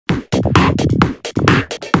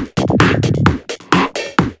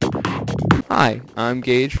Hi, I'm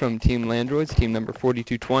Gage from Team Landroids, team number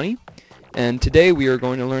 4220, and today we are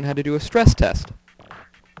going to learn how to do a stress test.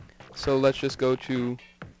 So let's just go to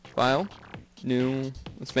File, New,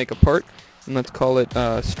 let's make a part, and let's call it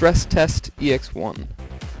Stress Test EX1.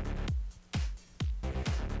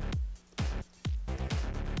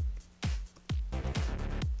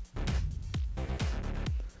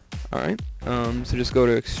 Alright, so just go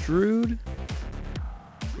to Extrude.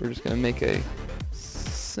 We're just going to make a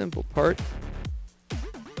simple part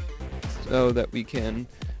so that we can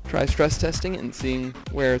try stress testing and seeing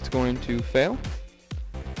where it's going to fail.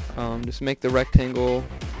 Just make the rectangle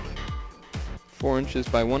 4 inches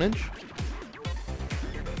by 1 inch,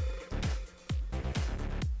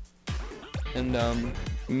 and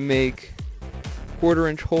make 1/4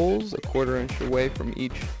 inch holes, 1/4 inch away from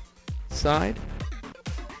each side.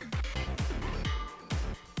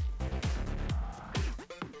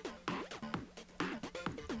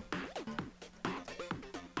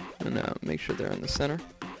 And make sure they're in the center.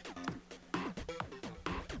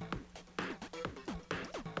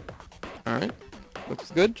 Alright,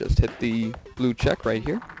 looks good. Just hit the blue check right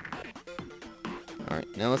here. Alright,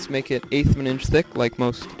 now let's make it 1/8 of an inch thick like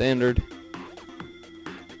most standard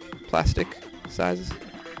plastic sizes.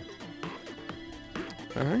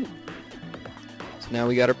 Alright, so now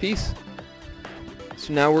we got our piece.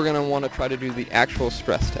 So now we're going to want to try to do the actual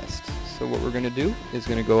stress test. So what we're going to do is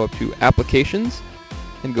going to go up to Applications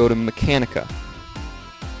and go to Mechanica.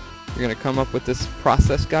 You're going to come up with this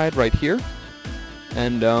process guide right here,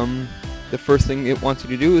 and the first thing it wants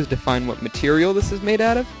you to do is define what material this is made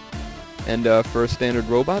out of. And for a standard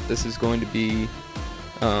robot, this is going to be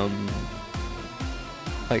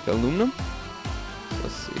like aluminum. So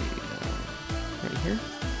let's see, right here,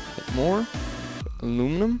 hit more,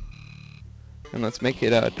 aluminum, and let's make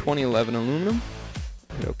it 2011 aluminum.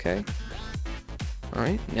 Hit OK.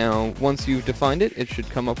 Alright, now once you've defined it, it should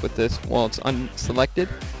come up with this, while it's unselected,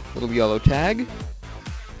 little yellow tag.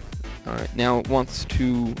 Alright, now it wants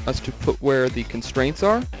us to put where the constraints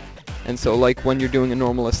are. And so like when you're doing a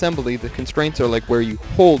normal assembly, the constraints are like where you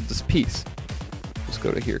hold this piece. Just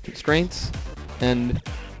go to here, Constraints, and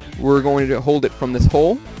we're going to hold it from this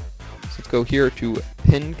hole. So let's go here to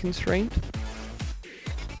Pin Constraint.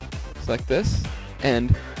 Select this,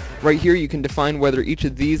 and right here you can define whether each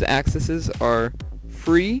of these axes are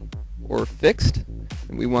free or fixed,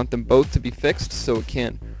 and we want them both to be fixed so it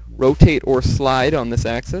can't rotate or slide on this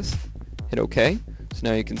axis. Hit OK. So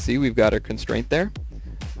now you can see we've got our constraint there.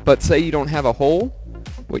 But say you don't have a hole,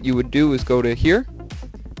 what you would do is go to here,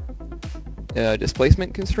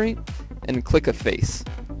 Displacement Constraint, and click a face.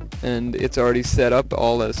 And it's already set up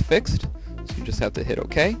all as fixed, so you just have to hit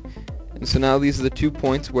OK. And so now these are the 2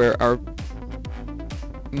 points where our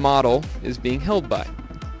model is being held by.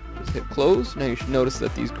 Just hit close. Now you should notice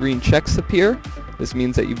that these green checks appear. This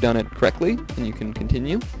means that you've done it correctly, and you can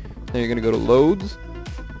continue. Now you're going to go to Loads,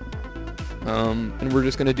 and we're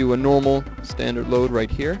just going to do a normal standard load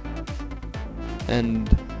right here.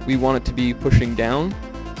 And we want it to be pushing down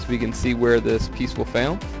so we can see where this piece will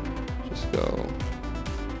fail. Just go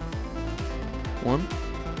 1.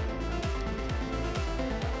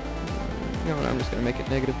 No, I'm just going to make it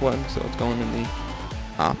 -1, so it's going in the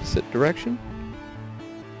opposite direction.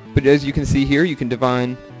 But as you can see here, you can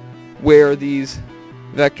define where these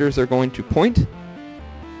vectors are going to point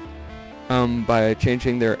by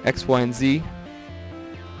changing their X, Y, and Z.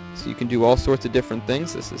 So you can do all sorts of different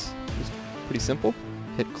things. This is just pretty simple.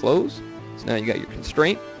 Hit close. So now you got your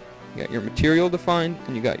constraint, you got your material defined,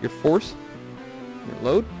 and you got your force, your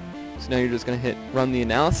load. So now you're just going to hit run the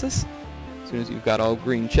analysis. As soon as you've got all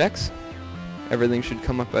green checks, everything should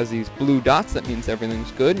come up as these blue dots. That means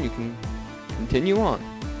everything's good, and you can continue on.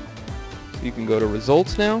 So you can go to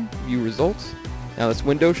Results now, View Results. Now this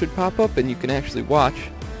window should pop up, and you can actually watch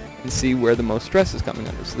and see where the most stress is coming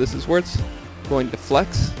under. So this is where it's going to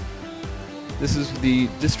flex. This is the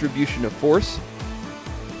distribution of force,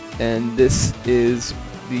 and this is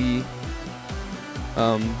the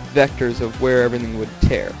vectors of where everything would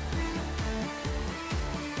tear.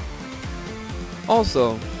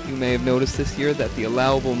 Also, you may have noticed this year that the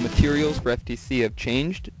allowable materials for FTC have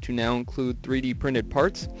changed to now include 3D printed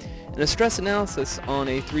parts. And a stress analysis on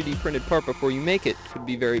a 3D printed part before you make it could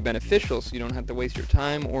be very beneficial, so you don't have to waste your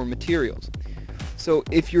time or materials. So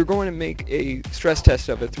if you're going to make a stress test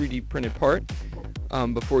of a 3D printed part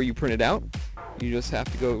before you print it out, you just have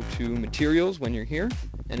to go to Materials when you're here,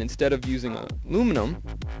 and instead of using aluminum,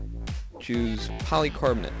 choose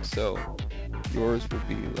polycarbonate. So yours would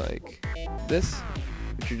be like this.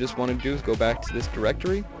 What you just want to do is go back to this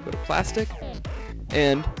directory, go to Plastic,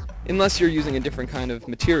 and unless you're using a different kind of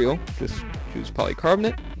material, just choose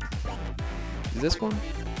polycarbonate. this one.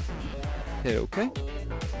 Hit OK.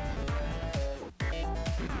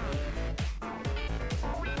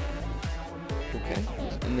 Okay,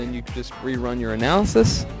 and then you just rerun your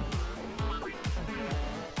analysis.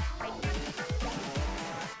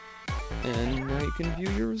 And now you can view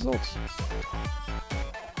your results.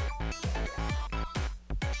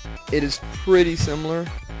 It is pretty similar.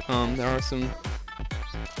 There are some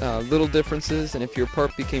little differences, and if your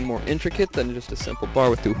part became more intricate than just a simple bar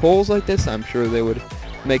with two holes like this, I'm sure they would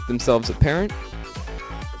make themselves apparent.